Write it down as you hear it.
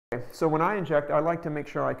So when I inject, I like to make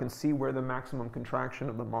sure I can see where the maximum contraction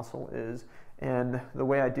of the muscle is, and the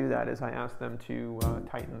way I do that is I ask them to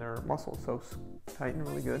tighten their muscles, so tighten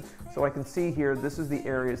really good. So I can see here, this is the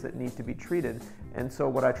areas that need to be treated, and so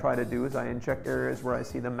what I try to do is I inject areas where I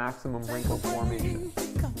see the maximum wrinkle formation.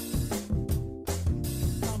 What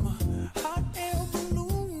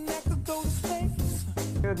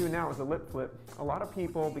I'm going to do now is a lip flip. A lot of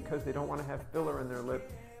people, because they don't want to have filler in their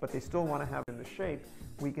lip, but they still want to have it in the shape,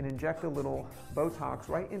 we can inject a little Botox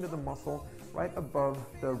right into the muscle, right above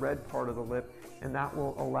the red part of the lip, and that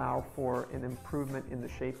will allow for an improvement in the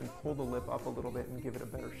shape and pull the lip up a little bit and give it a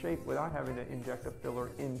better shape without having to inject a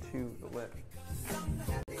filler into the lip.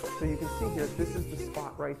 So you can see here, this is the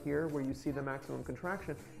spot right here where you see the maximum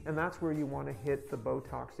contraction, and that's where you want to hit the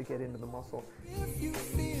Botox to get into the muscle. If you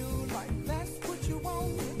feel like that's what you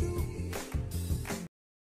want to do.